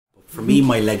For me,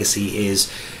 my legacy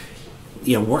is,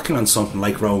 working on something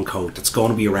like Rowan Coat that's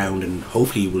going to be around, and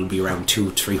hopefully will be around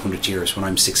 200-300 years when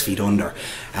I'm 6 feet under,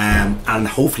 and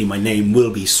hopefully my name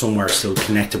will be somewhere still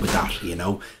connected with that.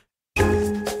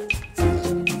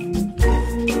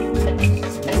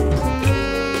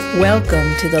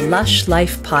 Welcome to the Lush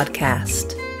Life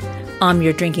podcast. I'm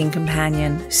your drinking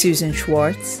companion, Susan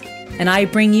Schwartz, and I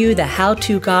bring you the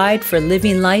how-to guide for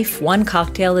living life one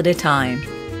cocktail at a time.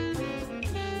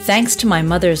 Thanks to my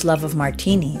mother's love of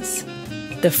martinis,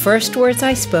 the first words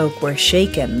I spoke were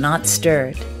shaken, not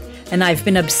stirred, and I've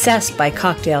been obsessed by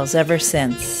cocktails ever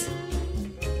since.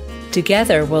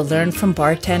 Together, we'll learn from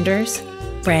bartenders,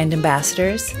 brand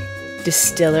ambassadors,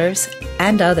 distillers,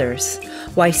 and others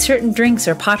why certain drinks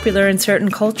are popular in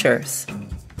certain cultures,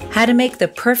 how to make the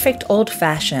perfect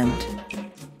old-fashioned,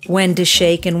 when to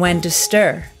shake and when to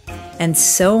stir, and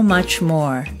so much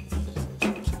more.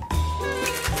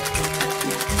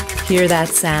 Hear that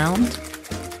sound?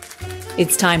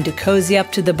 It's time to cozy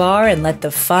up to the bar and let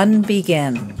the fun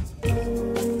begin.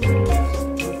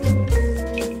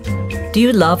 Do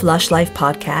you love Lush Life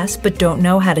podcast but don't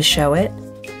know how to show it?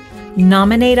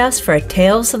 Nominate us for a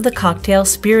Tales of the Cocktail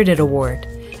Spirited Award,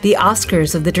 the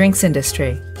Oscars of the drinks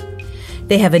industry.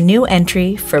 They have a new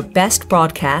entry for Best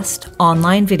Broadcast,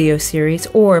 Online Video Series,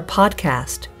 or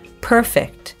Podcast.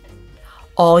 Perfect.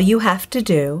 All you have to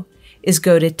do is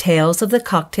go to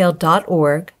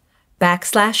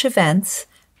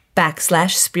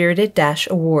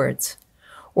talesofthecocktail.org/events/spirited-awards,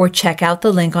 or check out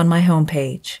the link on my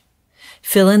homepage.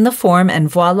 Fill in the form and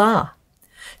voila!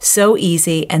 So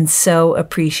easy and so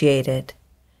appreciated.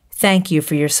 Thank you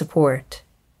for your support.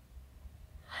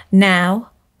 Now,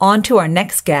 on to our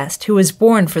next guest, who was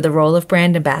born for the role of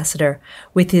brand ambassador,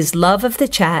 with his love of the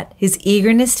chat, his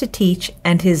eagerness to teach,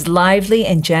 and his lively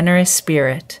and generous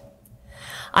spirit.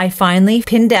 I finally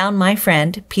pinned down my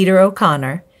friend, Peter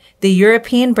O'Connor, the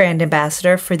European brand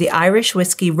ambassador for the Irish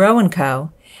whiskey Rowan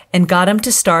Co., and got him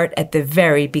to start at the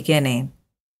very beginning.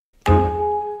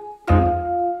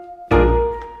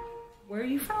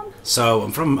 So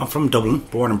I'm from Dublin,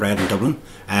 born and bred in Dublin.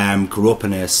 Grew up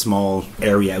in a small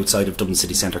area outside of Dublin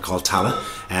city centre called Terra.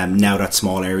 Now that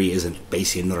small area is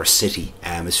basically another city.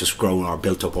 It's just grown or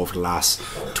built up over the last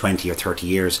 20 or 30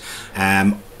 years.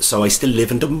 So I still live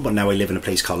in Dublin, but now I live in a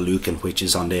place called Lucan, which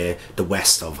is on the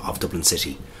west of Dublin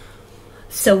city.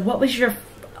 So what was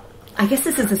I guess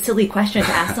this is a silly question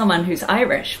to ask someone who's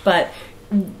Irish, but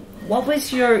what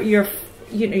was your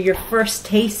first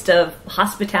taste of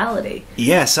hospitality?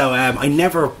 Yeah, so I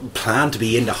never planned to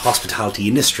be in the hospitality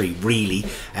industry, really.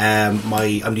 I'm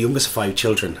the youngest of 5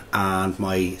 children, and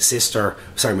my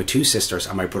two sisters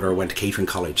and my brother went to catering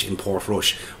college in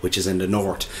Portrush, which is in the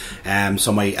north.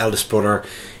 So my eldest brother,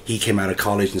 he came out of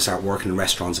college and started working in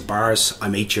restaurants and bars.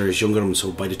 I'm 8 years younger than him,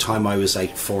 so by the time I was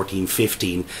like 14,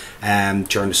 15,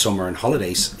 during the summer and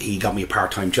holidays, he got me a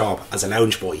part-time job as a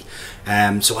lounge boy.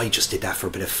 So I just did that for a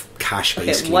bit of cash,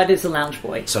 basically. Okay, what is a lounge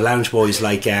boy? So lounge boy is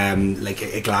like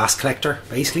a glass collector,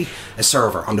 basically, a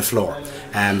server on the floor.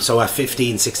 So at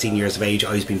 15, 16 years of age,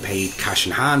 I was being paid cash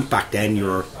in hand. Back then,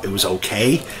 it was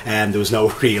okay, and there was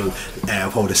no real,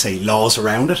 laws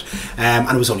around it. And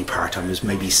it was only part-time. It was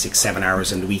maybe 6-7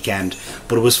 hours in the weekend,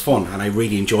 but it was fun, and I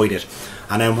really enjoyed it.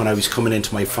 And then when I was coming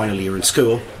into my final year in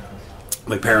school,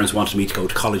 my parents wanted me to go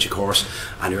to college, of course,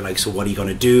 and they were like, so what are you going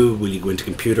to do? Will you go into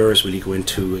computers? Will you go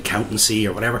into accountancy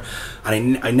or whatever?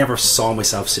 And I never saw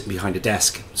myself sitting behind a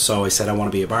desk, so I said I want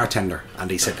to be a bartender,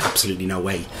 and they said absolutely no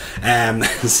way.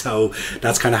 So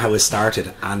that's kind of how it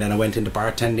started, and then I went into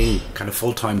bartending kind of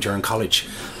full-time during college,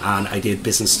 and I did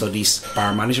business studies,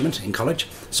 bar management in college,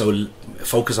 so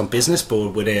focus on business, but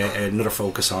with another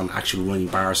focus on actually running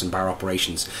bars and bar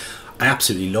operations. I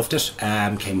absolutely loved it.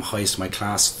 Came highest in my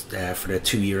class for the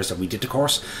 2 years that we did the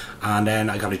course, and then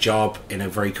I got a job in a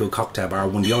very cool cocktail bar,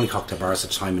 one of the only cocktail bars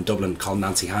at the time in Dublin, called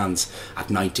Nancy Hand's,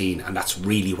 at 19, and that's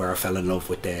really where I fell in love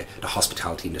with the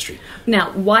hospitality industry.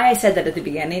 Now, why I said that at the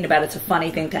beginning about it's a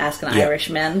funny thing to ask an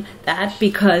Irishman that,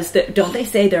 because don't they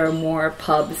say there are more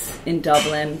pubs in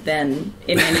Dublin than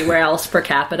in anywhere else per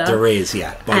capita? There is,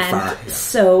 by far. Yeah.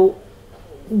 So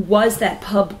was that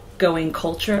pub going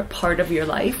culture part of your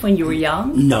life when you were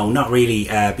young? No, not really,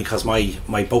 because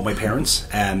both my parents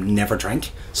never drank.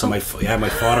 So my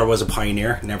father was a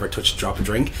pioneer, never touched a drop of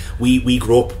drink. We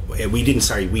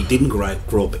didn't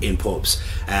grow up in pubs.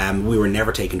 We were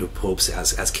never taken to pubs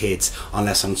as kids,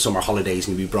 unless on summer holidays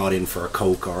and we'd be brought in for a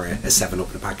Coke or a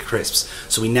 7-Up and a pack of crisps.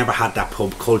 So we never had that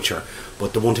pub culture.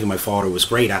 But the one thing my father was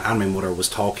great at, and my mother, was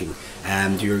talking.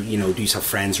 And you used to have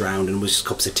friends around, and it was just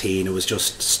cups of tea, and it was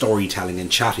just storytelling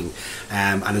and chatting.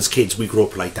 And as kids, we grew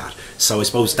up like that. So I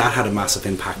suppose that had a massive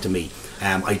impact on me.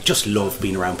 I just love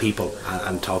being around people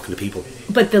and talking to people.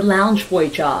 But the lounge boy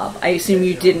job, I assume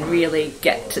you didn't really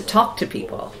get to talk to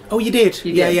people. Oh, you did?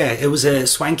 Yeah. It was a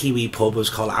swanky wee pub. It was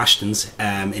called Ashton's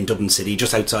in Dublin City,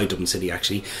 just outside Dublin City,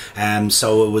 actually.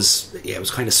 So it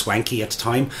was kind of swanky at the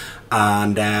time.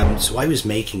 And so I was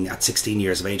making, at 16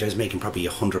 years of age, I was making probably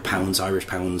 £100 Irish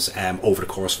pounds over the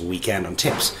course of a weekend on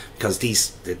tips, because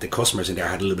the customers in there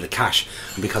had a little bit of cash,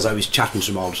 and because I was chatting to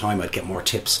them all the time, I'd get more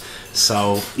tips.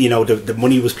 So the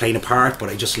money was playing a part, but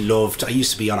I just loved. I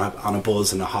used to be on a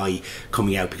buzz and a high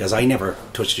coming out, because I never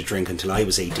touched a drink until I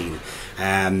was 18.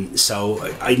 So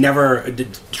the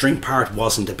drink part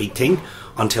wasn't a big thing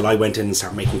until I went in and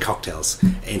started making cocktails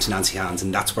into Nancy Hand's,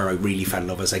 and that's where I really fell in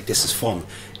love. I was like, this is fun.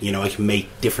 I can make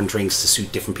different drinks to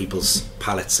suit different people's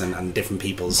palates and different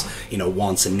people's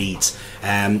wants and needs.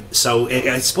 So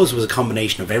I suppose it was a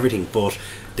combination of everything, but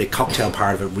the cocktail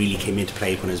part of it really came into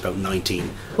play when I was about 19.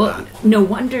 Well, no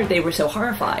wonder they were so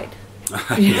horrified.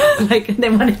 Like they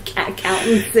wanted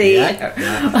accountancy.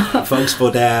 Folks,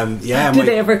 but did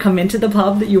they ever come into the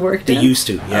pub that you worked in? They used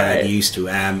to, they used to.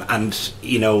 And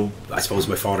I suppose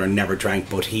my father never drank,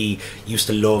 but he used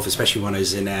to love, especially when I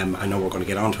was in, I know we're going to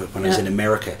get onto it, when I was in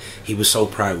America, he was so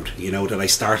proud, that I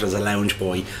started as a lounge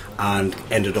boy and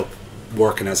ended up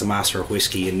working as a master of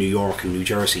whiskey in New York and New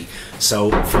Jersey.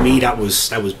 So for me, that was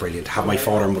brilliant, to have my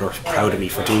father and mother proud of me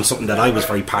for doing something that I was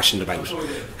very passionate about,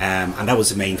 and that was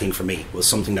the main thing for me, was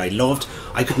something that I loved.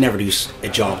 I could never do a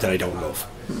job that I don't love,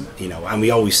 and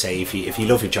we always say, if you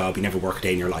love your job, you never work a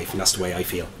day in your life, and that's the way I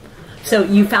feel. So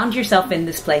you found yourself in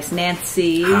this place,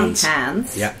 Nancy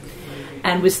Hand's. Yeah.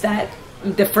 And was that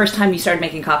the first time you started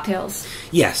making cocktails?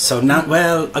 Yes, so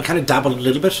I kind of dabbled a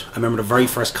little bit. I remember the very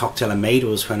first cocktail I made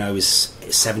was when I was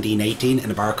 17, 18 in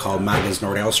a bar called Madigan's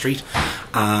Nordell Street,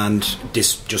 and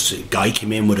this guy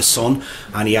came in with his son,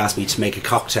 and he asked me to make a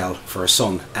cocktail for his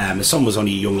son. His son was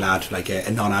only a young lad, like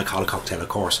a non-alcoholic cocktail, of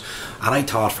course, and I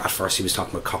thought at first he was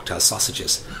talking about cocktail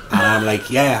sausages, and I'm like,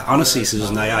 yeah, honestly,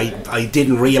 Susan, I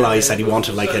didn't realise that he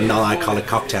wanted like a non-alcoholic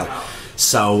cocktail.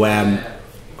 So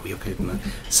are we okay?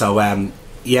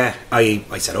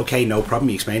 I said, okay, no problem.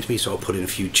 He explained to me, so I put in a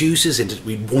few juices into.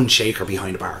 We had one shaker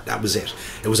behind the bar. That was it.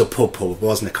 It was a pub. It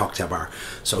wasn't a cocktail bar.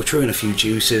 So I threw in a few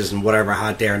juices and whatever I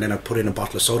had there, and then I put in a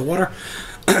bottle of soda water,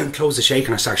 closed the shaker,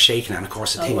 and I started shaking it, and of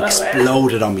course the thing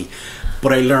exploded on me.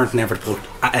 But I learned never to put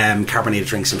carbonated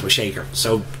drinks into a shaker.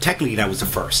 So technically that was the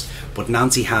first. But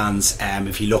Nancy Hand's,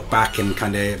 if you look back in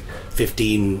kind of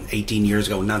 15, 18 years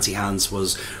ago, Nancy Hand's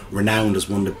was renowned as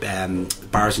one of the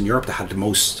bars in Europe that had the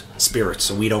most spirits.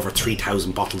 So we had over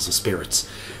 3,000 bottles of spirits.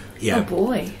 Yeah. Oh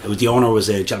boy. The owner was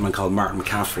a gentleman called Martin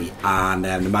McCaffrey, and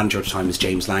the manager at the time was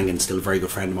James Langan, still a very good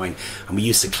friend of mine, and we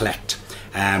used to collect.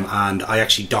 And I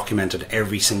actually documented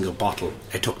every single bottle.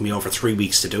 It took me over 3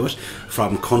 weeks to do it,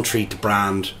 from country to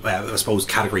brand, I suppose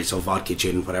category, so vodka,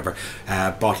 gin, whatever,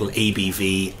 bottle,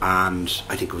 ABV, and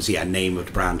I think it was name of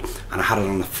the brand, and I had it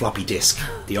on a floppy disk,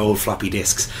 the old floppy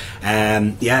disks.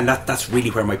 And that's really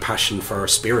where my passion for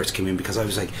spirits came in, because I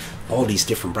was like, all these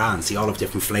different brands, they all have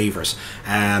different flavours.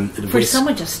 For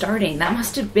someone just starting, that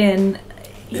must have been,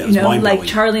 like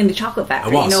Charlie and the Chocolate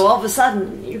Factory. All of a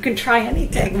sudden you can try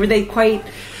anything. Were they quite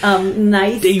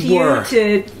nice they to were.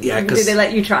 You? Did they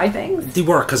let you try things? They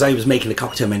were, because I was making a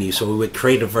cocktail menu, so we would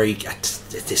create at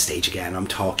this stage again, I'm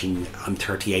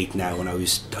 38 now, and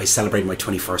I celebrated my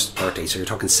 21st birthday, so you're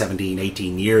talking 17,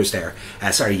 18 years there,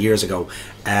 years ago.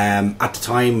 At the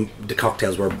time, the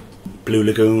cocktails were Blue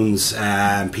Lagoons,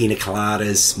 pina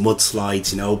coladas,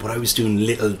 mudslides, but I was doing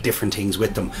little different things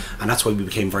with them, and that's why we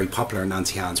became very popular in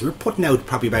Nancy Hand's. We were putting out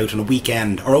probably about on a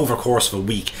weekend, or over a course of a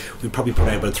week, we'd probably put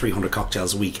out about 300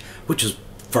 cocktails a week, which is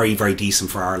very, very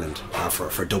decent for Ireland,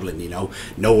 for Dublin,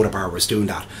 no other bar was doing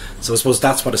that. So I suppose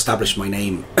that's what established my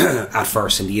name at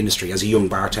first in the industry as a young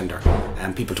bartender,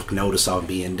 and people took notice of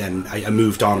me, and then I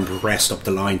moved on and progressed up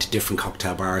the line to different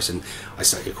cocktail bars, and I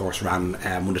of course ran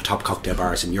one of the top cocktail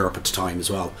bars in Europe at the time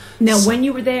as well. Now, when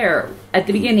you were there at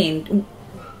the beginning,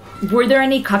 were there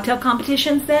any cocktail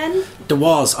competitions then? There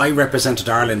was. I represented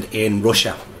Ireland in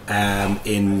Russia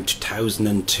in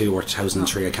 2002 or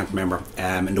 2003, I can't remember,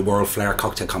 in the World Flair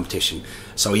Cocktail Competition.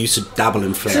 So I used to dabble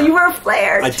in flair. So you were a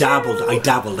flair. I dabbled.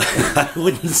 I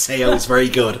wouldn't say I was very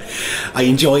good. I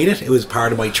enjoyed it. It was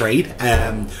part of my trade.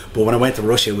 But when I went to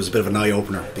Russia, it was a bit of an eye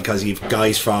opener, because you've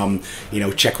guys from, you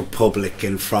know, Czech Republic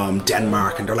and from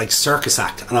Denmark, and they're like circus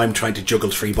act, and I'm trying to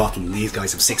juggle 3 bottles, and these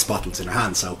guys have 6 bottles in their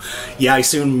hands. So yeah, I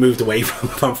soon moved away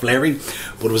from flairing,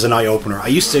 but it was an eye opener. I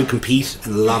used to compete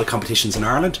in a lot of competitions in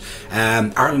Ireland.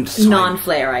 Ireland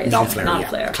non-flair, I assume. Non-flair,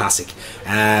 non-flair. Yeah, classic.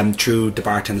 Through the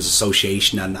Bartenders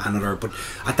Association and other, but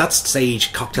at that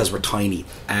stage cocktails were tiny.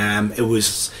 It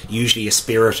was usually a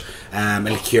spirit, a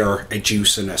liqueur, a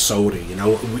juice and a soda, you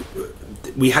know.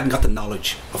 We hadn't got the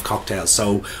knowledge of cocktails,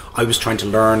 so I was trying to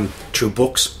learn through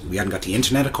books. We hadn't got the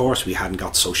internet, of course, we hadn't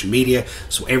got social media,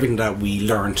 so everything that we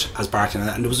learned as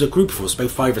bartenders, and there was a group of us,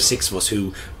 about 5 or 6 of us,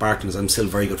 who bartenders I'm still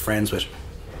very good friends with,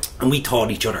 and we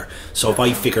taught each other. So if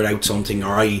I figured out something,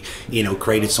 or I, you know,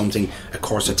 created something, of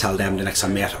course I'd tell them the next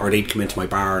time I met, or they'd come into my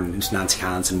bar and into Nancy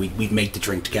Hans, and we'd make the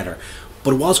drink together.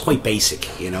 But it was quite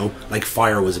basic, you know, like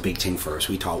fire was a big thing for us.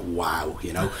 We thought, wow,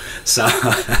 you know. So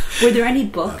were there any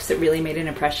books that really made an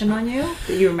impression on you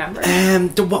that you remember?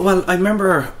 Well, I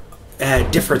remember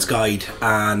Difford's Guide,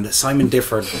 and Simon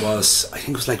Difford was, I think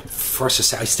it was like first or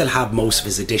second, I still have most of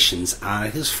his editions, and I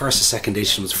think his first or second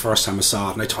edition was the first time I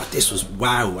saw it, and I thought this was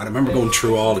wow. And I remember going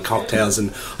through all the cocktails,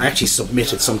 and I actually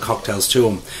submitted some cocktails to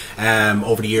him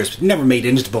over the years, but never made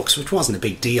into the books, which wasn't a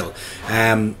big deal.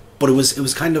 But it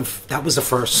was kind of, that was the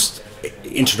first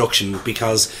introduction,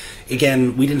 because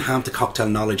again, we didn't have the cocktail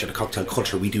knowledge or the cocktail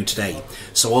culture we do today.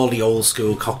 So all the old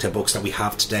school cocktail books that we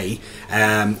have today,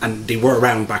 and they were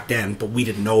around back then, but we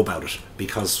didn't know about it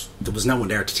because there was no one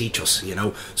there to teach us, you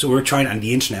know. So we were trying, and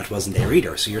the internet wasn't there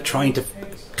either, so you're trying to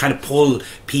kind of pull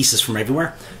pieces from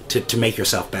everywhere to make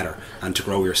yourself better and to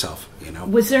grow yourself, you know.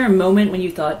 Was there a moment when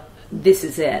you thought, this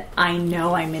is it, I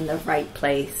know I'm in the right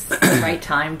place, the right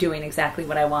time, doing exactly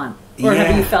what I want? Or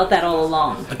have you felt that all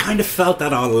along? I kind of felt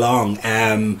that all along,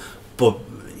 but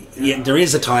yeah, there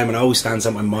is a time, and it always stands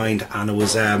out in my mind, and it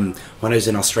was when I was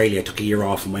in Australia. I took a year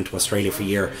off and went to Australia for a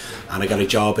year, and I got a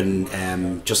job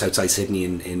in just outside Sydney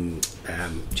in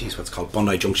what's called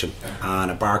Bondi Junction,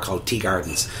 and a bar called Tea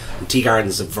Gardens. And Tea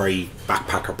Gardens is a very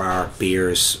backpacker bar,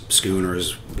 beers,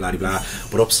 schooners, blah blah.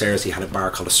 But upstairs he had a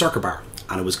bar called a Circa Bar,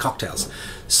 and it was cocktails.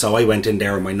 So I went in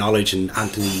there with my knowledge, and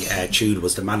Anthony Tude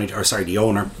was the manager, or sorry, the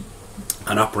owner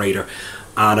and operator,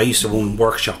 and I used to run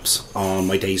workshops on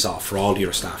my days off for all the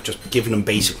other staff, just giving them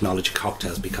basic knowledge of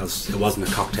cocktails, because it wasn't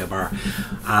a cocktail bar.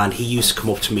 And he used to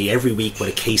come up to me every week with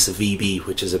a case of VB,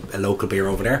 which is a local beer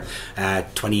over there,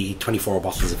 24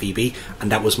 bottles of VB,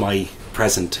 and that was my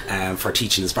present for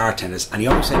teaching his bartenders. And he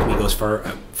always said to me, he goes, for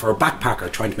a backpacker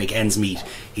trying to make ends meet,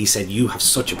 he said, you have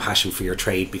such a passion for your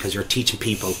trade because you're teaching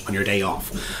people on your day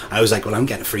off. I was like, well, I'm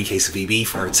getting a free case of VB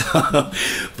for it. So,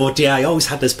 but yeah, I always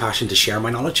had this passion to share my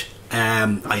knowledge.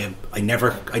 I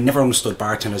never understood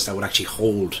bartenders that would actually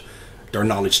hold their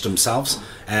knowledge to themselves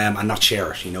and not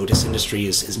share it. You know, this industry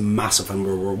is massive, and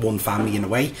we're one family in a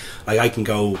way. Like, I can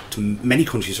go to many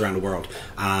countries around the world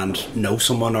and know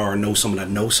someone, or know someone that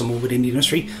knows someone within the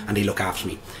industry, and they look after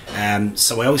me.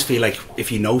 So I always feel like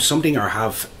if you know something, or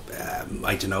have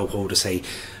I don't know how to say,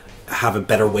 have a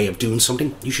better way of doing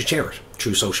something, you should share it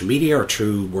through social media or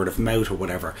through word of mouth or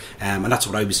whatever. And that's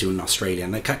what I was doing in Australia.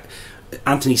 And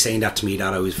Anthony saying that to me,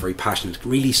 that I was very passionate,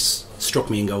 really struck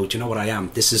me and go, do you know what I am?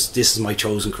 This is my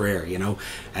chosen career, you know.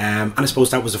 And I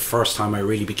suppose that was the first time I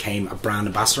really became a brand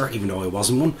ambassador, even though I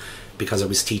wasn't one, because I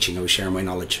was teaching, I was sharing my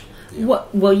knowledge. Yeah.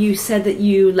 Well, you said that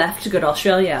you left to go to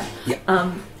Australia.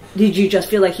 Yeah. Did you just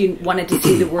feel like you wanted to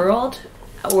see the world,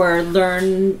 or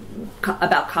learn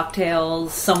about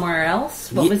cocktails somewhere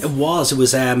else? It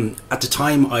was at the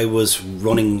time I was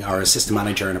running, or assistant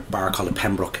manager in a bar called the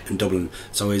Pembroke in Dublin.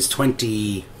 So I was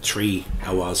 23,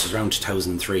 it was around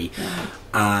 2003.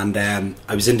 And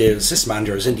I was in the assistant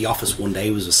manager, I was in the office one day,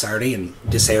 it was a Saturday, and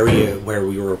this area where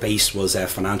we were based was a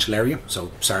financial area,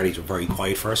 so Saturdays were very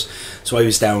quiet for us. So I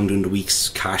was down doing the week's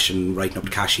cash and writing up the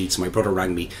cash sheets. My brother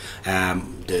rang me,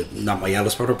 not my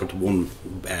eldest brother, but the one,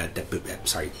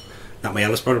 not my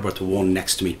eldest brother, but the one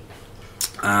next to me.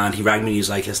 And he rang me and he was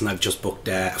like, listen, I've just booked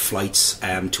flights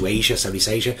to Asia, Southeast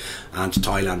Asia, and to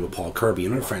Thailand with Paul Kirby,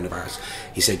 another friend of ours.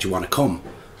 He said, do you want to come?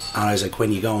 And I was like,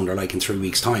 when are you going? They're like, in 3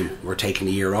 weeks' time. We're taking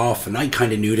a year off. And I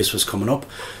kind of knew this was coming up.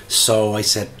 So I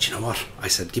said, do you know what? I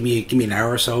said, give me an hour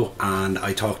or so. And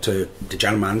I talked to the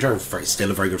general manager,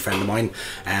 still a very good friend of mine.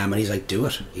 And he's like, do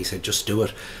it. He said, just do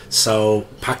it. So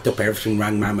packed up everything,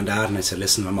 rang mum and dad. And I said,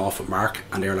 listen, I'm off with Mark.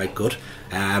 And they're like, good.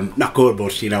 Not good,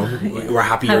 but, you know, we're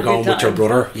happy you're going with your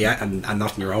brother. Yeah, and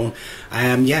not on your own.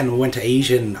 And we went to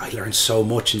Asia, and I learned so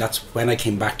much. And that's when I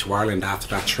came back to Ireland after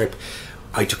that trip.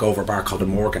 I took over a bar called the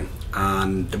Morgan,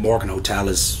 and the Morgan Hotel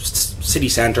is city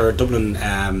centre, Dublin,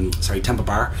 Temple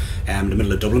Bar, in the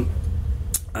middle of Dublin.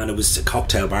 And it was a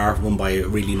cocktail bar run by a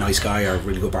really nice guy, or a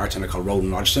really good bartender called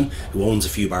Roland Rogerson, who owns a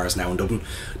few bars now in Dublin.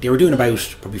 They were doing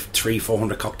about probably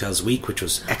 300-400 cocktails a week, which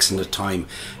was excellent at the time.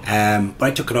 But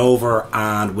I took it over,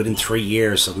 and within 3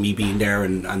 years of me being there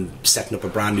and setting up a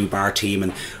brand new bar team,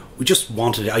 and we just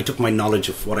wanted it. I took my knowledge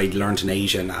of what I'd learned in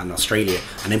Asia and Australia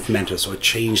and implemented it. So I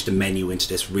changed the menu into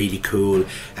this really cool,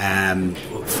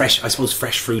 fresh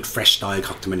fruit, fresh style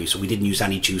cocktail menu. So we didn't use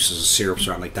any juices or syrups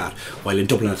or anything like that. While in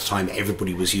Dublin at the time,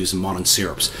 everybody was using modern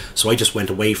syrups. So I just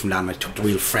went away from that, and I took the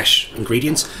real fresh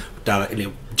ingredients, that,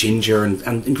 ginger and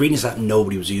ingredients that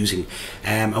nobody was using,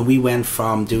 and we went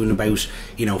from doing about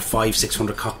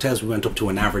 500-600 cocktails, we went up to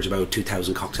an average about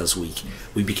 2,000 cocktails a week.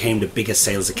 We became the biggest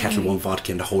sales of Ketel One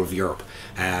vodka in the whole of Europe.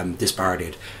 This bar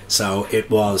did. So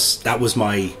that was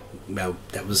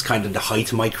kind of the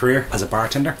height of my career as a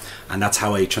bartender, and that's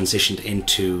how I transitioned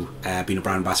into being a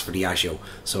brand ambassador for Diageo.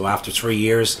 So after 3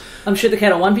 years, I'm sure the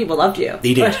Ketel One people loved you.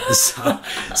 They did.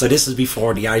 So this was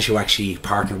before Diageo actually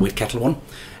partnered with Ketel One.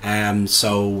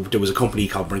 So there was a company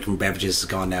called Brinkman Beverages,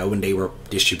 gone now, and they were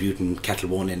distributing Ketel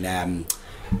One in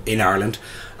Ireland,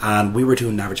 and we were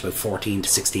doing an average about 14 to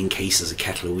 16 cases of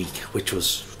Ketel a week, which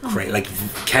was great. Like,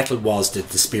 Ketel was the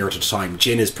spirit at the time.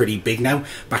 Gin is pretty big now.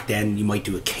 Back then you might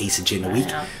do a case of gin a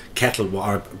week.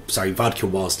 Vodka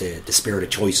was the spirit of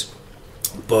choice.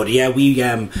 But yeah, we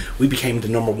became the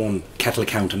 #1 Ketel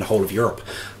account in the whole of Europe.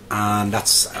 And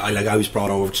I was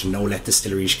brought over to Nolet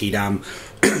Distillery Schiedam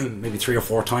maybe 3 or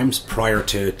 4 times prior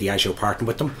to Diageo partnering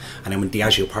with them. And then when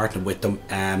Diageo partnered with them,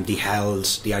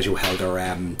 Diageo held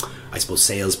their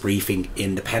sales briefing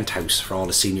in the penthouse for all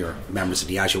the senior members of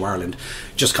Diageo Ireland,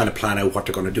 just kind of plan out what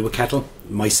they're going to do with Ketel.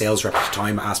 My sales rep at the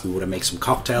time asked me would I make some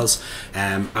cocktails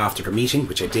after the meeting,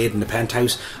 which I did in the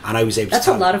penthouse, and I was able to That's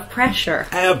a lot of pressure.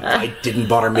 It didn't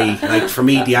bother me. Like, for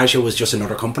me, Diageo was just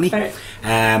another company. Right.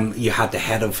 You had the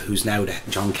head of, who's now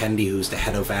John Kennedy, who's the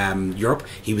head of Europe.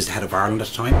 He was the head of Ireland at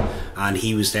the time, and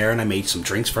he was there, and I made some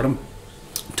drinks for them.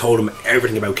 Told him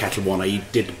everything about Ketel One. I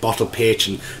did the bottle pitch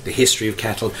and the history of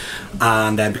Ketel,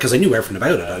 and because I knew everything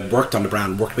about it, I worked with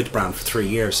the brand for 3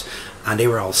 years, and they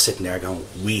were all sitting there going,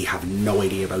 we have no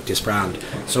idea about this brand.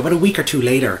 So about a week or two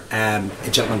later, a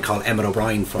gentleman called Emmett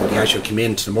O'Brien from Diageo came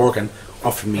in to the Morgan,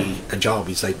 offered me a job.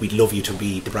 He's like, we'd love you to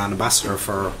be the brand ambassador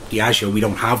for Diageo. We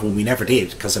don't have one, we never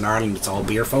did, because in Ireland it's all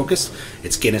beer focused.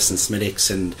 It's Guinness and Smithwick's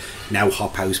and now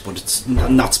Hop House, but it's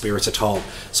not spirits at all.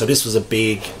 So this was a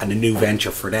big and a new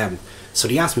venture for them. So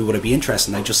they asked me would I be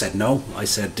interested, and I just said no. I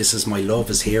said, this is my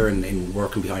love is here in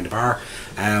working behind a bar.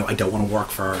 I don't want to work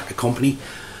for a company.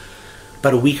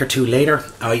 About a week or two later,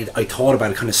 I thought about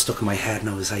it, kind of stuck in my head, and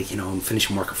I was like, I'm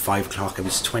finishing work at 5 o'clock. I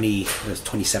was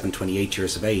 27, 28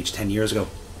 years of age, 10 years ago.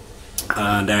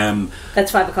 And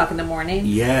that's 5 o'clock in the morning?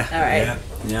 Yeah. All right.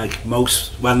 Yeah, like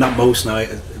not most now,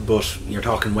 but you're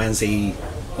talking Wednesday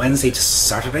to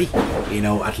Saturday,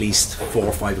 at least 4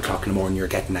 or 5 o'clock in the morning you're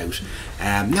getting out.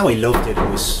 Now I loved it, it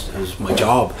was my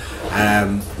job.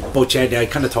 But yeah, I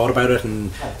kind of thought about it,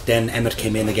 and then Emmett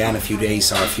came in again a few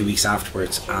weeks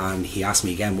afterwards, and he asked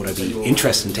me again would I be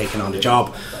interested in taking on the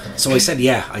job. So I said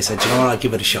yeah. I said, I'll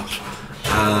give it a shot.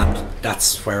 And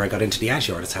that's where I got into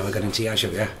Diageo. That's how I got into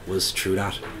Diageo, was through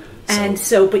that.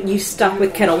 But you stuck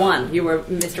with Ketel One. You were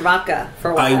Mr. Vodka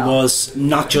for a while. I was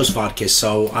not just vodka.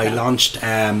 So I launched,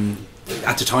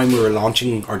 at the time we were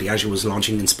launching, or Diageo was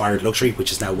launching Inspired Luxury,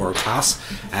 which is now world class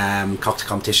cocktail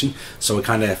competition. So I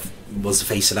kind of was the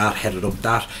face of that, headed up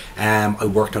that. I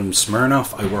worked on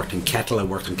Smirnoff, I worked in Ketel, I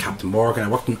worked on Captain Morgan, I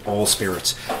worked in all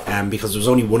spirits, because there was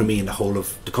only one of me in the whole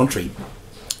of the country.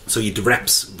 So you had the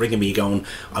reps bringing me going,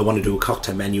 I want to do a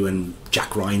cocktail menu in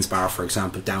Jack Ryan's bar, for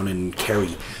example, down in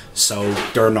Kerry. So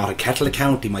they're not a Ketel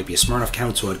account, they might be a Smirnoff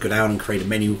account, so I'd go down and create a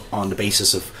menu on the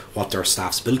basis of what their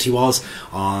staff's ability was,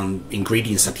 on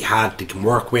ingredients that they can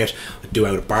work with, I'd do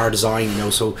out a bar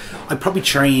design, so I probably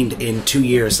trained in 2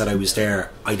 years that I was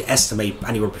there, I'd estimate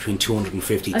anywhere between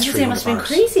 250 to 300 bars. It must have been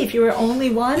crazy if you were only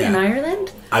one in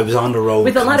Ireland. I was on the road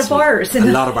with constantly. A lot of bars. A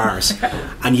lot of bars.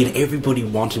 And you had everybody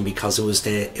wanting, because it was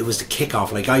the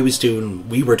kickoff. Like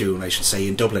we were doing, I should say,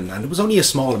 in Dublin, and it was only a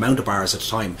small amount of bars at the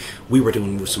time. We were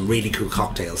doing some really cool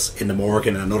cocktails in the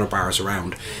Morgan and other bars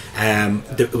around.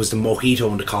 It was the mojito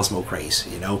and the Cosmo craze,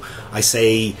 I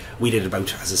say we did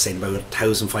about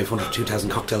 1,500 to 2,000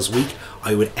 cocktails a week.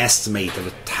 I would estimate that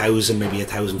 1,000, maybe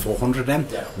 1,400 of them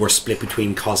were split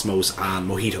between Cosmos and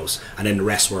mojitos, and then the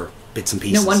rest were bits and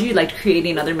pieces. No wonder you liked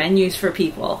creating other menus for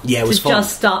people. Yeah, it was fun.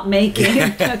 Just stop making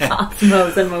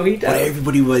Cosmos and mojitos. But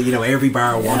everybody was, every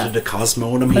bar wanted a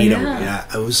Cosmo and a mojito. Yeah,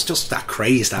 it was just that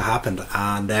craze that happened.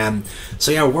 And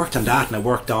so I worked on that, and I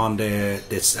worked on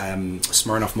this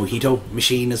Smirnoff mojito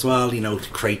machine as well. To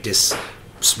create this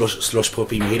slush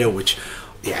puppy mojito, which.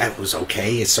 Yeah, it was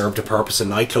okay. It served a purpose in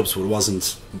nightclubs, but it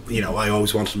wasn't, I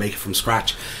always wanted to make it from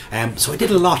scratch. So I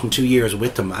did a lot in 2 years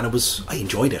with them, and I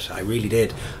enjoyed it. I really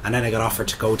did. And then I got offered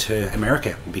to go to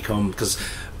America and because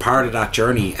part of that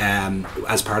journey,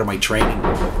 as part of my training,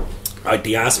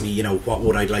 they asked me, what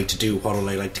would I like to do? What would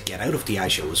I like to get out of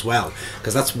Diageo as well?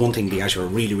 Because that's one thing Diageo are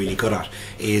really, really good at,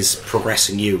 is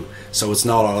progressing you. So it's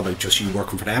not all about just you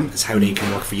working for them. It's how they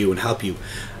can work for you and help you.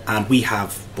 And we had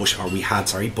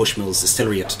Bushmills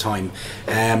Distillery at the time,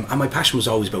 and my passion was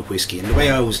always about whiskey, and the way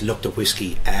I always looked at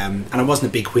whiskey, and I wasn't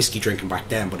a big whiskey drinker back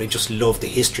then, but I just loved the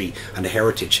history and the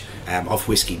heritage of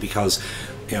whiskey, because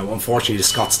unfortunately the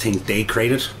Scots think they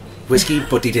created whiskey,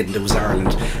 but they didn't. It was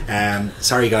Ireland.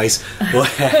 Sorry guys,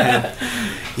 but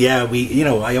yeah,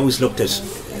 I always looked at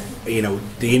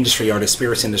the industry, or the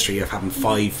spirits industry, of having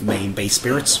 5 main base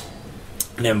spirits,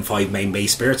 and then 5 main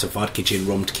base spirits of vodka, gin,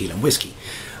 rum, tequila and whiskey.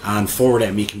 And 4 of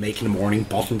them you can make in the morning,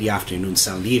 bottle in the afternoon,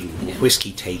 sell in the evening. Yeah.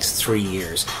 Whiskey takes 3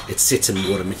 years. It sits in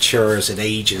wood, it matures, it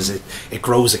ages, it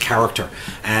grows a character.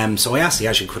 So I asked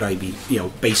Diageo, could I be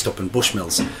based up in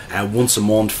Bushmills once a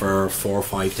month for 4 or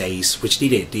 5 days, which they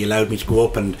did. They allowed me to go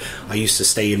up, and I used to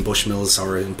stay in Bushmills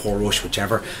or in Portrush,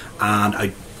 whichever, and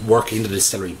I work in the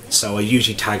distillery. So I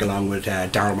usually tag along with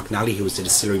Darryl McNally, who was the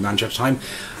distillery manager at the time.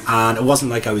 And it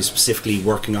wasn't like I was specifically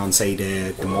working on, say,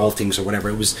 the malt things or whatever.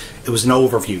 It was an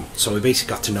overview. So I basically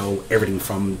got to know everything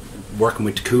from working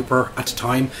with Cooper at the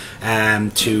time,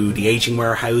 to the aging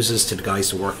warehouses, to the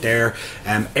guys that worked there,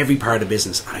 every part of the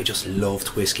business. And I just loved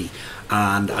whiskey.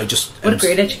 And what a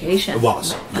great education. It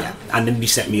was, yeah. And then they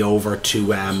sent me over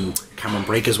to Cameron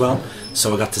Brake as well.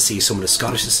 So I got to see some of the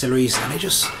Scottish distilleries, and it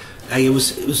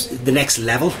was the next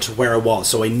level to where I was.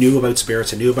 So I knew about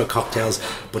spirits, I knew about cocktails,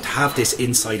 but to have this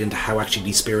insight into how actually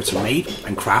these spirits are made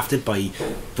and crafted by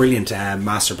brilliant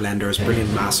master blenders,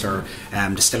 brilliant master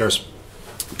distillers,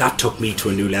 that took me to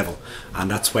a new level.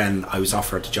 And that's when I was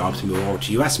offered the job to move over to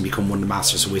the US and become one of the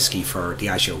masters of whiskey for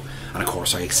Diageo. And of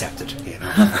course I accepted.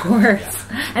 Of course.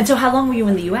 Yeah. And so how long were you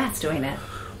in the US doing it?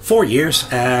 4 years.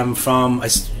 I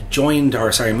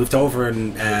moved over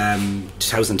in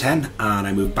 2010, and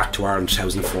I moved back to Ireland in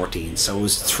 2014. So it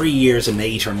was 3 years and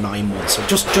 8 or 9 months, so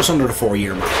just under the 4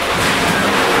 year mark.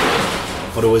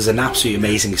 But it was an absolutely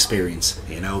amazing experience,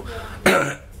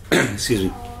 Excuse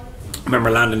me. I remember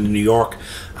landing in New York,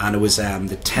 and it was the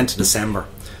 10th of December,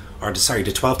 the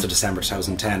 12th of December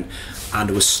 2010, and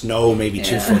it was snow maybe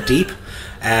 2 foot deep.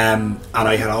 And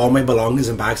I had all my belongings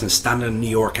and bags, and standing in New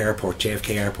York airport,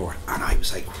 JFK airport, and I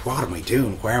was like, what am I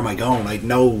doing? Where am I going? I had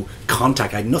no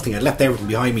contact, I had nothing, I left everything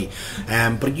behind me.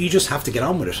 But you just have to get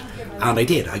on with it. And I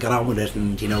did, I got on with it,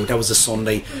 and that was the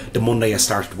Sunday. The Monday I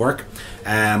started work.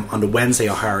 On the Wednesday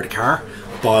I hired a car.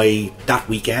 By that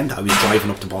weekend I was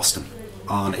driving up to Boston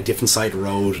on a different side of the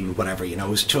road and whatever, it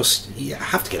was just, I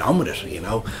have to get on with it, and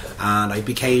I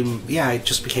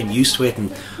just became used to it,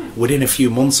 and within a few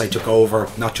months I took over,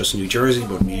 not just New Jersey,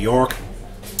 but New York.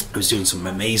 I was doing some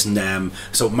amazing,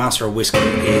 so Master of Whiskey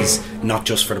is not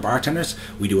just for the bartenders.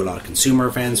 We do a lot of consumer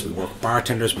events, we work with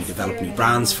bartenders, we develop new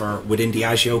brands within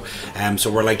Diageo,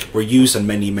 so we're used on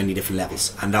many, many different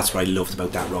levels, and that's what I loved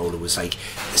about that role. It was like,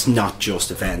 it's not just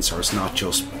events, or it's not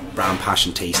just brand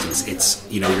passion tastings, it's,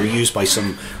 you're used by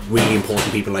some really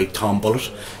important people like Tom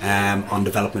Bullitt on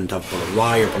development of Bullet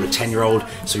Rye or Bullet 10-year-old,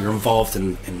 so you're involved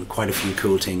in quite a few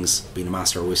cool things being a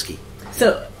Master of Whiskey.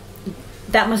 So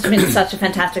that must have been such a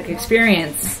fantastic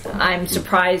experience. I'm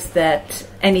surprised that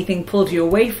anything pulled you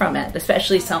away from it,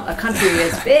 especially a country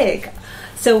as big.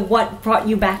 So what brought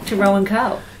you back to Roe &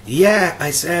 Co? Yeah,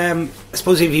 I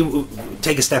suppose if you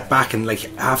take a step back, and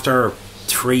after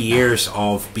 3 years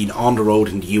of being on the road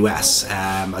in the US,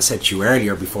 I said to you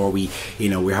earlier before we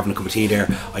were having a cup of tea there,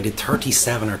 I did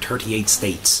 37 or 38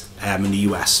 states in the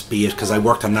US, be it because I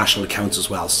worked on national accounts as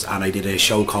well, and I did a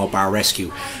show called Bar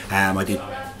Rescue. I did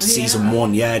season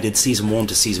 1, I did season 1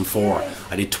 to season 4.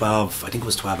 I did 12, I think it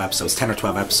was 12 episodes, 10 or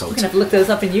 12 episodes. We're going to have to look those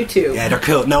up on YouTube. Yeah, they're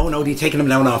cool. No, they're taking them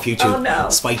down off YouTube. Oh no.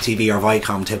 Spike TV or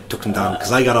Viacom took them down,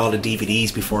 because I got all the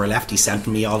DVDs before I left. He sent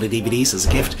me all the DVDs as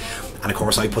a gift. And of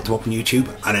course I put them up on YouTube,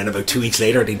 and then about 2 weeks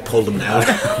later they pulled them down,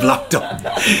 blocked them.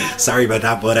 Sorry about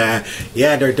that, but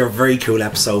yeah, they're very cool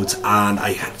episodes, and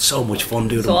I had so much fun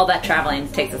doing them. So all that travelling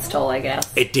takes its toll, I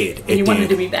guess. It did. You wanted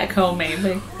to be back home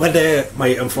mainly. Well,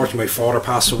 unfortunately my father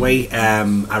passed away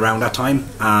around that time,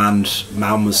 and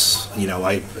Mum was, you know,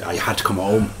 I had to come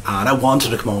home, and I wanted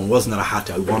to come home. It wasn't that I had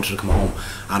to, I wanted to come home,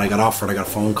 and I got a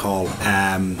phone call,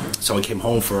 so I came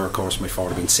home for, of course, my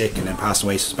father being sick and then passed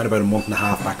away, so I spent about a month and a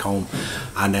half back home.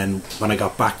 And then when I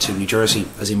got back to New Jersey,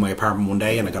 I was in my apartment one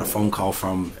day and I got a phone call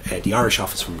from the Irish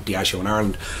office from Diageo in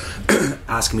Ireland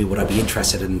asking me would I be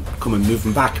interested in coming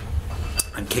moving back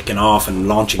and kicking off and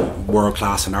launching world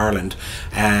class in Ireland,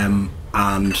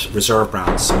 and reserve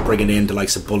brands, so bringing in the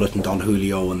likes of Bullet and Don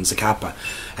Julio and Zacapa.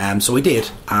 So I did,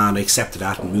 and I accepted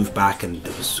that and moved back, and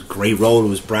it was a great role. It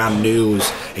was brand new. It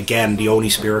was, again, the only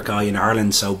spirit guy in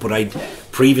Ireland. So, but I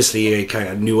kind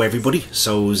of knew everybody,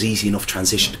 so it was easy enough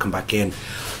transition to come back in.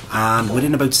 And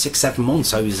within about 6-7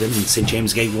 months, I was in St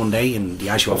James Gate one day in the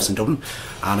Diageo office in Dublin,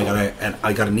 and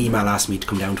I got an email asking me to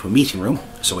come down to a meeting room.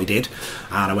 So I did,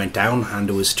 and I went down, and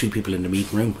there was 2 people in the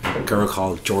meeting room: a girl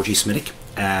called Georgie Smithick,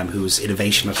 who was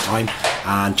innovation at the time,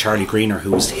 and Charlie Greener,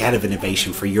 who was the head of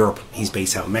innovation for Europe. He's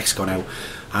based out in Mexico now.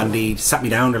 And they sat me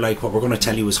down. They're like, "What we're going to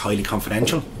tell you is highly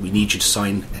confidential. We need you to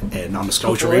sign a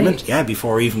non-disclosure agreement." Yeah,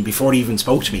 before they even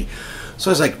spoke to me. So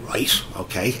I was like, right,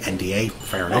 okay, NDA,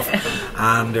 fair enough.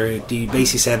 And they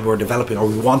basically said, we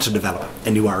want to develop a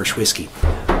new Irish whiskey,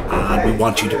 and we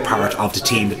want you to be part of the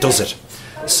team that does it.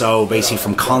 So basically,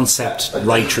 from concept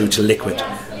right through to liquid,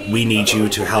 we need you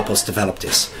to help us develop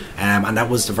this. And that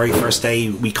was the very first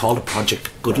day. We called it Project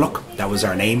Good Luck. That was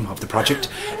our name of the project.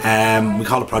 We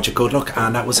called it Project Good Luck,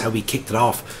 and that was how we kicked it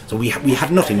off. So we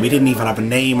had nothing. We didn't even have a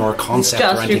name or a concept or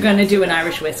anything. You're going to do an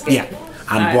Irish whiskey. Yeah.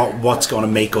 And what's going to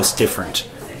make us different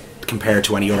compared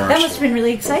to any other Irish. That must have been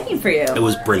really exciting for you. It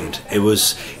was brilliant. It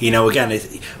was, you know, again,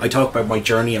 I talk about my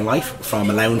journey in life from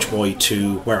a lounge boy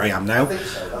to where I am now.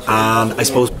 And I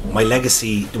suppose my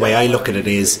legacy, the way I look at it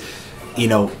is, you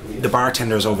know, the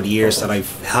bartenders over the years that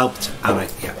I've helped, and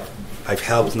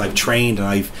I've trained, and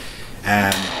I've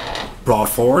brought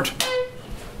forward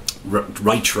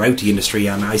right throughout the industry,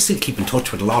 and I still keep in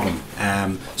touch with a lot of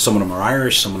them. Some of them are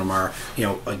Irish, some of them are, you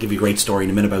know, I'll give you a great story in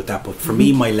a minute about that, but for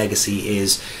me, my legacy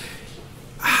is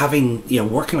having, you know,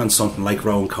 working on something like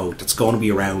Rowan Coat that's going to be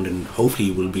around, and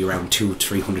hopefully will be around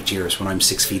 200-300 years when I'm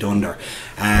 6 feet under,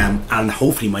 and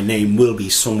hopefully my name will be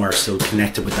somewhere still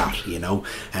connected with that, you know.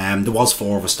 There was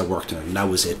 4 of us that worked in it, and that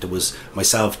was it. There was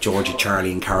myself, Georgie,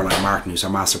 Charlie and Caroline Martin, who's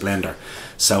our master blender.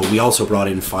 So we also brought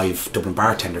in 5 Dublin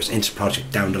bartenders into the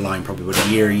project down the line, probably about a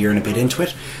year and a bit into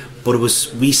it. But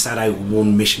we set out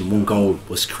one mission, one goal,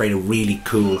 was to create a really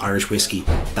cool Irish whiskey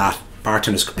that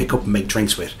bartenders could pick up and make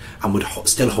drinks with, and would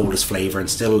still hold its flavour and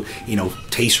still, you know,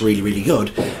 taste really, really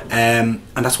good. And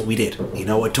that's what we did. You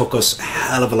know, it took us a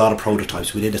hell of a lot of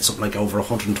prototypes. We did it something like over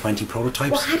 120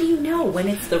 prototypes. Well, how do you know when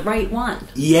it's the right one?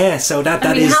 Yeah, so that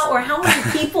is... How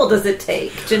many people does it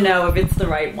take to know if it's the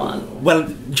right one? Well,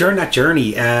 during that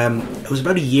journey, it was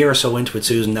about a year or so into it,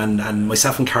 Susan, and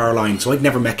myself and Caroline. So I'd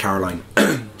never met Caroline.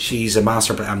 She's a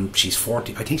master, she's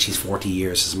 40, I think she's 40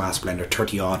 years as a master blender,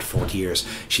 30 odd, 40 years.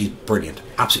 She's brilliant,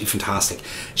 absolutely fantastic.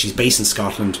 She's based in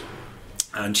Scotland,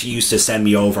 and she used to send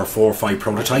me over 4 or 5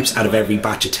 prototypes out of every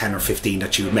batch of 10 or 15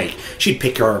 that she would make. She'd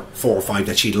pick her 4 or 5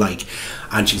 that she'd like,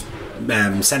 and she'd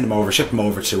send them over, ship them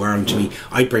over to Ireland to me.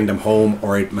 I'd bring them home,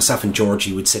 or myself and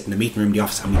Georgie would sit in the meeting room in the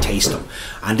office and we'd taste them.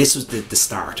 And this was the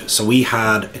start. So we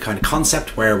had a kind of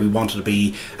concept where we wanted to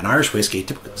be an Irish whiskey,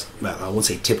 typical, well, I won't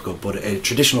say typical, but a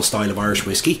traditional style of Irish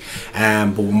whiskey,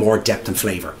 but with more depth and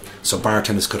flavour. So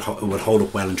bartenders would hold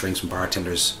up well in drinks when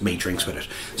bartenders made drinks with it.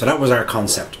 So that was our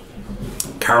concept.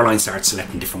 Caroline started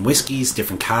selecting different whiskies,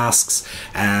 different casks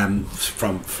from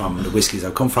the whiskies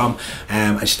I've come from,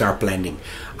 and she started blending.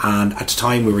 And at the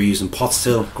time we were using pot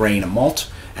still, grain and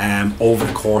malt. Over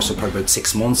the course of probably about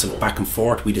 6 months of back and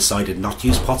forth, we decided not to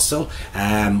use pot still.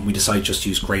 We decided just to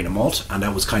use grain and malt, and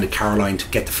that was kind of Caroline to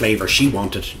get the flavour she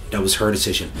wanted. That was her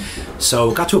decision. So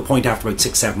it got to a point after about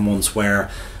 6-7 months where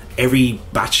every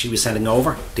batch she was sending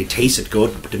over, they tasted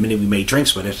good, but the minute we made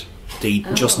drinks with it, they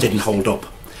just didn't hold up.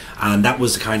 And that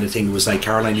was the kind of thing. It was like,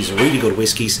 Caroline, these are really good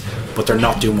whiskies, but they're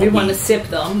not doing what we want to sip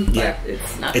them. Yeah,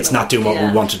 it's not doing what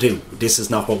we want to do. This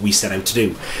is not what we set out to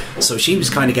do. So she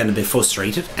was kind of getting a bit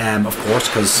frustrated, of course,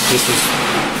 because this was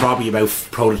probably about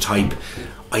prototype,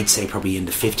 I'd say probably in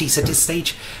the 50s at this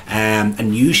stage.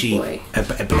 And usually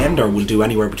a blender will do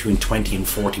anywhere between 20 and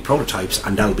 40 prototypes,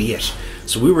 and that'll be it.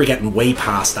 So we were getting way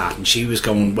past that, and she was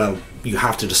going, well, you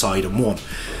have to decide on one.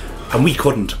 And we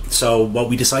couldn't. So what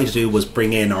we decided to do was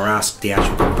bring in, or ask the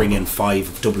actual to bring in 5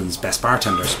 of Dublin's best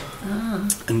bartenders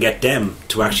and get them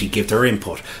to actually give their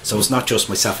input. So it's not just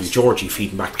myself and Georgie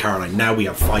feeding back to Caroline. Now we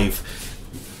have 5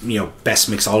 best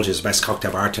mixologists, best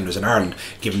cocktail bartenders in Ireland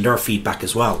giving their feedback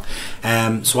as well.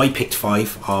 So I picked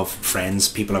 5 of friends,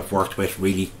 people I've worked with,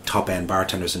 really top end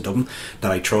bartenders in Dublin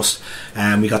that I trust.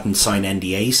 We got them to sign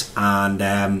NDAs,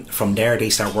 and from there they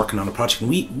start working on a project.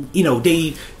 And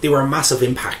they were a massive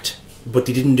impact, but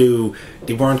they didn't know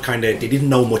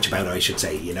much about it, I should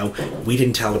say. We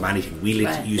didn't tell them anything. We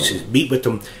used to meet with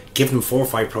them, give them 4 or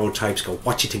 5 prototypes, go,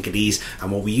 what do you think of these? And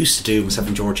what we used to do, myself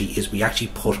and Georgie, is we actually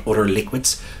put other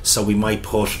liquids. So we might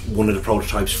put one of the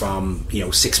prototypes from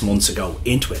 6 months ago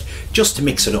into it, just to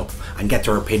mix it up and get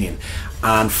their opinion.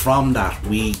 And from that,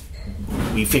 we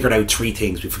figured out 3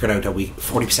 things. We figured out that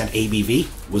 40% ABV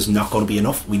was not going to be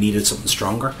enough. We needed something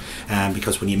stronger,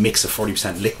 because when you mix a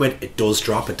 40% liquid, it does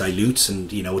drop, it dilutes,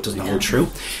 and it doesn't hold true.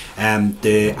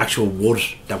 The actual wood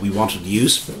that we wanted to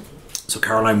use, so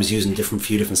Caroline was using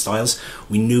few different styles.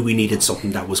 We knew we needed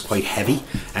something that was quite heavy,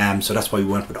 so that's why we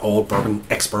went with all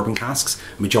ex-bourbon casks,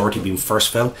 majority being first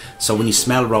fill. So when you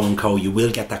smell Roe & Co, you will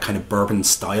get that kind of bourbon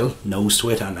style nose to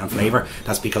it and flavour.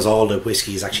 That's because all the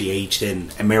whiskey is actually aged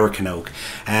in American oak.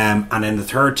 And then the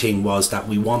third thing was that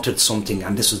we wanted something,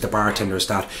 and this was the bartenders,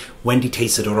 that when they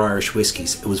tasted other Irish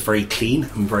whiskies, it was very clean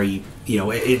and very,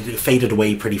 it faded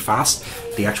away pretty fast,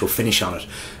 the actual finish on it.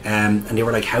 And they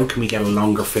were like, how can we get a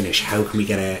longer finish? How can we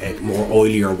get a more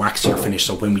oilier, waxier finish?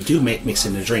 So when we do mix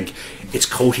in a drink, it's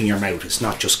coating your mouth. It's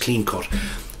not just clean cut.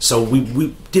 So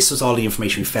this was all the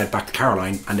information we fed back to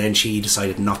Caroline, and then she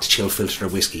decided not to chill filter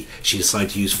her whiskey. She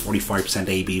decided to use 45%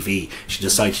 ABV. She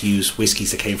decided to use whiskies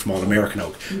that came from all American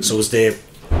oak. So it was the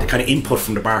kind of input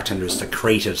from the bartenders that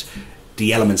created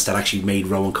the elements that actually made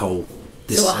Roe & Co.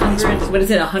 So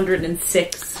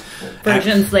 106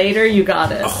 versions later, you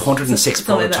got it. 106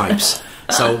 prototypes.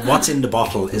 So what's in the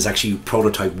bottle is actually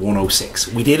prototype 106.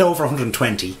 We did over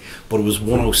 120, but it was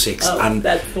 106. Oh, and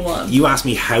that's the one. You asked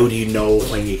me, how do you know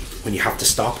when you have to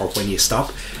stop or when you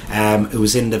stop? It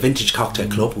was in the Vintage Cocktail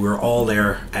Club. We were all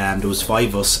there. There was 5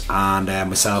 of us, and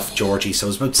myself, Georgie. So it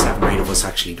was about 7 or 8 of us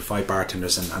actually, the 5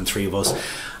 bartenders and 3 of us.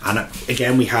 And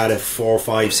again, we had 4,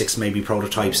 5, 6 maybe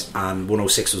prototypes, and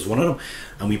 106 was one of them.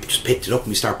 And we just picked it up and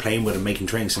we started playing with it, making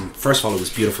drinks. And first of all, it was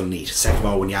beautiful and neat. Second of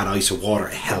all, when you add ice or water,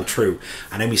 it held true.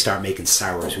 And then we start making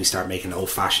sours, we start making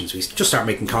old fashions, we just start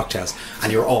making cocktails,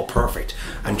 and you're all perfect.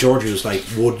 And Georgie was like,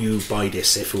 would you buy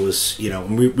this if it was,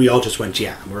 and we all just went,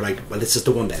 yeah. And we were like, well, this is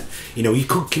the one then. You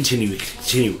could continue,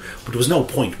 but there was no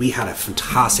point. We had a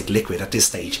fantastic liquid at this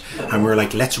stage, and we were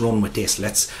like, let's run with this.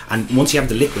 And once you have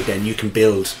the liquid, then you can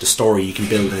build the story, you can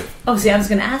build it. Oh, see, I was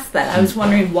going to ask that. I was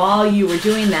wondering, while you were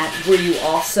doing that, were you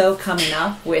also coming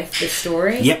up with the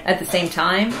story at the same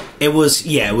time? It was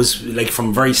like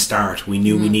from very start, we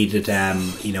knew we needed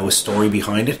a story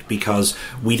behind it, because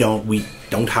we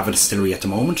don't have a distillery at the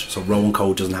moment. So Roe &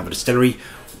 Co doesn't have a distillery.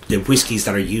 The whiskies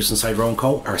that are used inside Roe &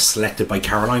 Co are selected by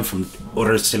Caroline from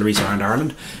other distilleries around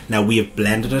Ireland. Now, we have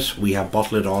blended it, we have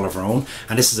bottled it all of our own,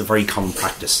 and this is a very common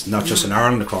practice, not just in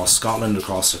Ireland, across Scotland,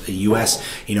 across the US,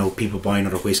 people buying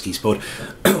other whiskies. But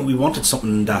we wanted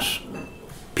something that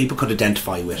people could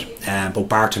identify with, both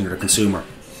bartender and consumer.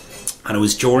 And it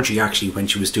was Georgie, actually, when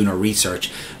she was doing her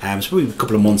research, it was probably a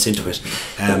couple of months into it,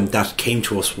 that came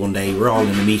to us one day. We're all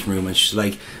in the meeting room, and she's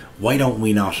like, why don't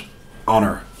we not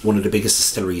honour one of the biggest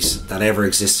distilleries that ever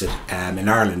existed in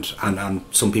Ireland, and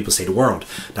some people say the world,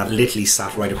 that literally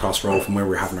sat right across the road from where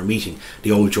we were having our meeting,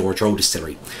 the old George Rowe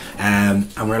distillery.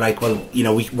 And we're like, well,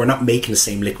 we're not making the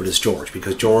same liquid as George,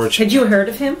 because George... Had you heard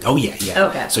of him? Oh, yeah.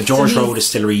 Okay. So George Rowe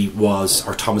distillery was,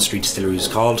 or Thomas Street distillery was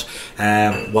called,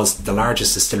 was the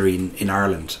largest distillery in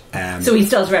Ireland. So he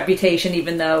still has a reputation,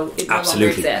 even though it no longer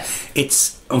exists.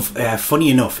 It's funny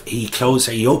enough, the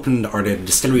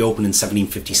distillery opened in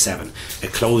 1757.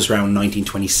 It closed around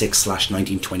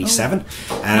 1926/1927.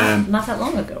 Not that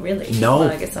long ago, really. No.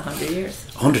 Well, I guess 100 years.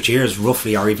 100 years,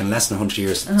 roughly, or even less than 100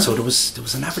 years. So there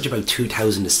was an average about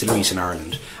 2,000 distilleries in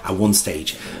Ireland at one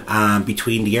stage.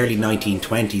 Between the early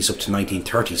 1920s up to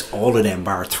 1930s, all of them,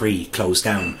 bar 3, closed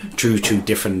down due to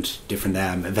different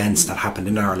events that happened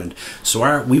in Ireland.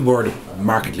 So we were the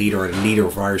market leader, or the leader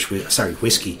of Irish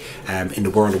whiskey in the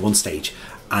world at one stage,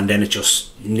 and then it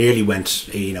just nearly went,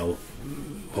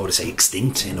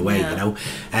 extinct in a way,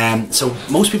 So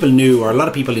most people knew, or a lot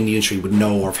of people in the industry would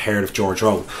know or have heard of George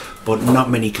Rowe, but not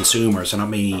many consumers, or not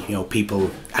many people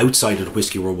outside of the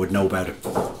whiskey world would know about it.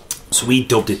 So we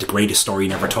dubbed it the greatest story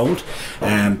never told,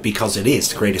 because it is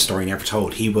the greatest story never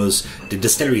told. The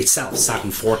distillery itself sat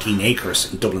in 14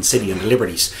 acres in Dublin City on the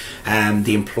Liberties.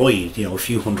 They employed, a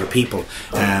few hundred people,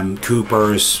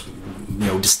 coopers,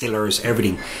 distillers,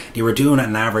 everything. They were doing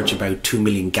an average about 2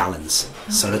 million gallons.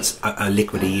 So that's a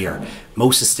liquid a year.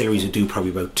 Most distilleries would do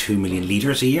probably about 2 million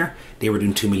litres a year. They were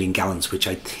doing 2 million gallons, which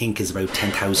I think is about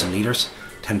 10,000 litres.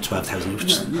 10 to 12,000, which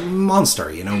is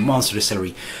monster, monster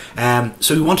distillery.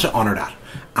 So we wanted to honour that.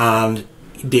 And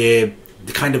the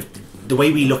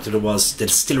way we looked at it was the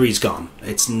distillery's gone.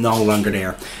 It's no longer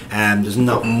there. There's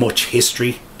not much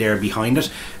history there behind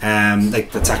it,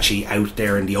 that's actually out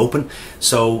there in the open.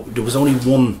 So there was only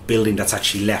one building that's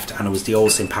actually left, and it was the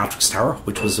old St. Patrick's Tower,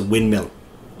 which was a windmill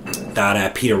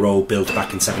that Peter Rowe built back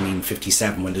in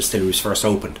 1757 when the distillery was first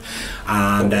opened.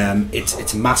 And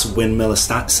it's a massive windmill. It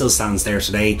still stands there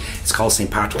today. It's called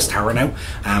St. Patrick's Tower now,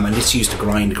 and it's used to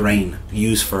grind grain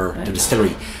used for the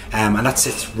distillery. And that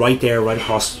sits right there, right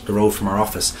across the road from our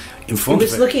office. In front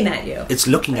of it, looking at you. It's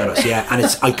looking at us, yeah, and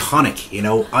it's iconic.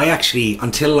 I actually,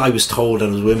 until I was told that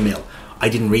it was a windmill, I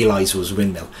didn't realise it was a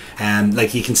windmill.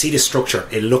 You can see the structure.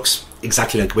 It looks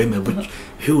exactly like a windmill, but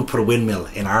who would put a windmill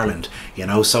in Ireland?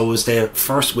 So it was the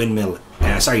first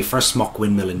first smock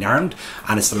windmill in Ireland,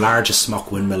 and it's the largest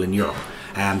smock windmill in Europe.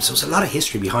 So there's a lot of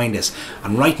history behind this.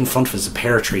 And right in front of us is a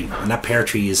pear tree, and that pear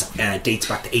tree dates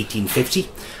back to 1850,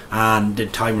 and the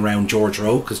time around George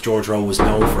Rowe, because George Rowe was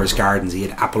known for his gardens. He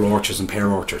had apple orchards and pear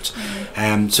orchards.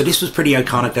 So this was pretty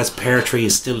iconic. That pear tree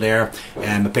is still there.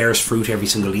 It bears fruit every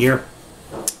single year.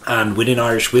 And within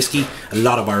Irish whiskey, a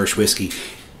lot of Irish whiskey,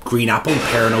 green apple,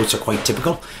 pear notes are quite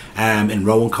typical. In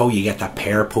Rowe & Co you get that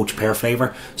poached pear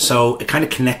flavour. So it kind of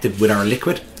connected with our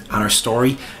liquid and our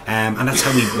story, and that's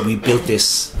how we built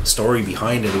this story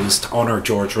behind it. It was to honour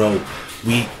George Rowe.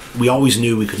 We always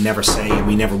knew we could never say, and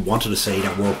we never wanted to say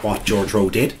that we're what George Rowe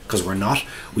did, because we're not.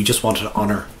 We just wanted to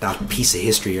honour that piece of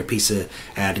history, or piece of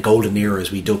the golden era,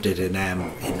 as we dubbed it in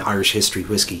Irish history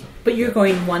whiskey. But you're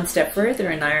going one step further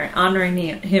and honouring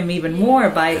him even more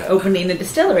by opening a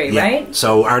distillery, right?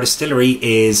 So our distillery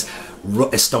is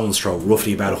a stone's throw,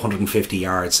 roughly about 150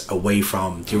 yards away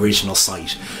from the original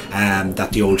site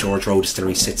that the old George Rowe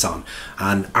distillery sits on.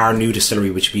 And our new distillery,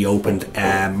 which will be opened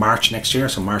March next year,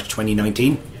 so March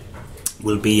 2019,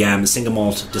 will be a single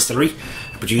malt distillery,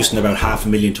 producing about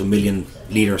 500,000 to 1 million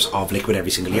litres of liquid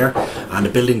every single year. And the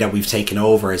building that we've taken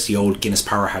over is the old Guinness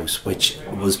powerhouse, which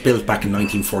was built back in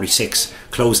 1946,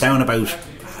 closed down about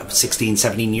 16,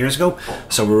 17 years ago.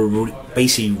 So we're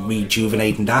basically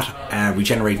regenerating that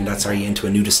into a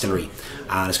new distillery.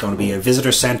 And it's going to be a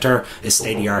visitor centre, a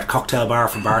state-of-the-art cocktail bar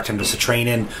for bartenders to train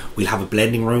in. We'll have a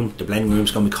blending room. The blending room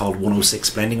is going to be called 106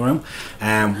 Blending Room,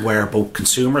 where both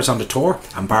consumers on the tour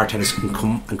and bartenders can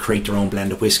come and create their own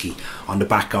blend of whiskey on the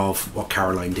back of what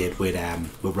Caroline did with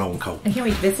Rowe & Co. I can't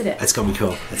wait to visit it. It's going to be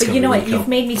cool. But you know what? You've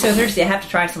made me so thirsty. I have to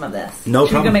try some of this. No problem.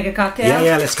 Should we go make a cocktail?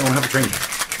 Yeah, let's go and have a drink.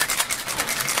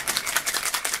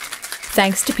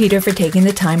 Thanks to Peter for taking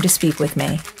the time to speak with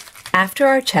me. After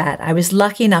our chat, I was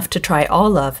lucky enough to try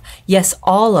all of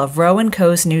Rowe &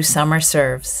 Co.'s new summer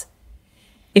serves.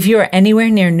 If you are anywhere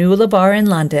near Nuala Bar in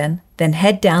London, then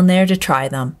head down there to try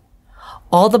them.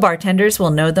 All the bartenders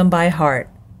will know them by heart.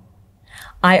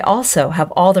 I also have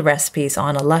all the recipes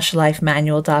on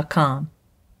lushlifemanual.com.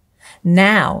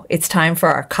 Now it's time for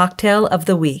our cocktail of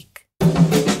the week.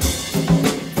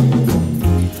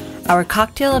 Our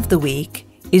cocktail of the week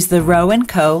is the Rowe &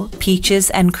 Co. Peaches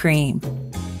and Cream.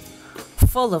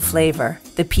 Full of flavor,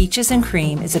 the Peaches and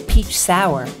Cream is a peach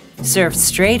sour served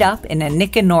straight up in a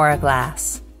Nick and Nora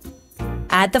glass.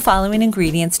 Add the following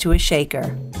ingredients to a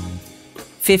shaker: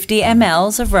 50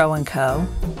 ml of Rowe & Co.,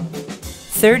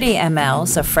 30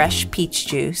 ml of fresh peach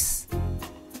juice,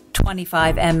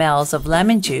 25 ml of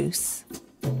lemon juice,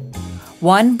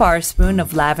 1 bar spoon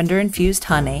of lavender-infused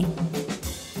honey,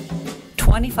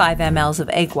 25 ml of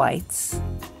egg whites.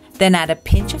 Then add a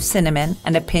pinch of cinnamon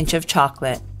and a pinch of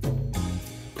chocolate.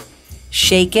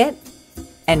 Shake it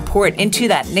and pour it into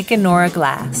that Nick and Nora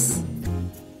glass.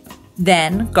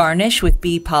 Then garnish with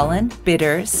bee pollen,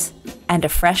 bitters, and a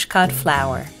fresh cut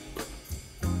flower.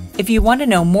 If you want to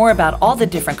know more about all the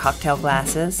different cocktail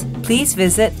glasses, please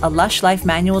visit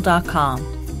lushlifemanual.com,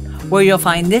 where you'll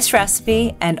find this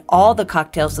recipe and all the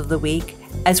cocktails of the week,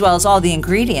 as well as all the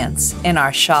ingredients in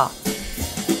our shop.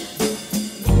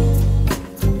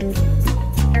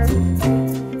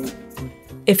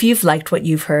 If you've liked what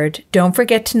you've heard, don't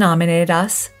forget to nominate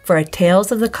us for a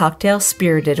Tales of the Cocktail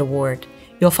Spirited Award.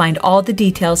 You'll find all the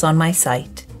details on my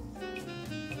site.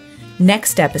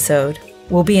 Next episode,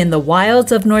 we'll be in the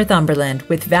wilds of Northumberland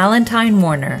with Valentine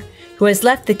Warner, who has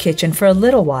left the kitchen for a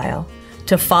little while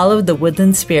to follow the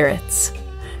woodland spirits.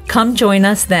 Come join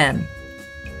us then.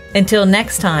 Until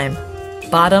next time,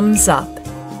 bottoms up.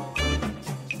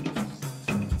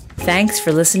 Thanks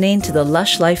for listening to the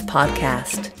Lush Life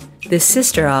podcast, the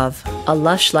sister of A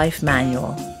Lush Life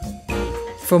Manual.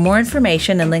 For more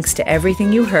information and links to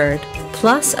everything you heard,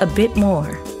 plus a bit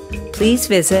more, please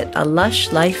visit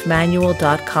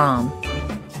alushlifemanual.com.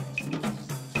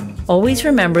 Always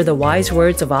remember the wise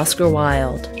words of Oscar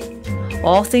Wilde.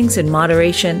 All things in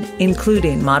moderation,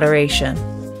 including moderation.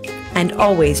 And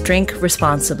always drink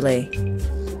responsibly.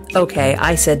 Okay,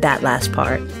 I said that last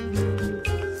part.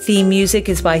 Theme music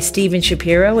is by Steven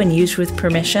Shapiro and used with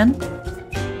permission.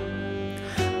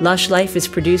 Lush Life is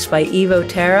produced by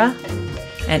Terra,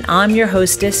 and I'm your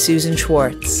hostess, Susan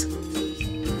Schwartz.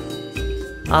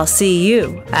 I'll see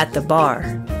you at the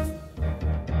bar.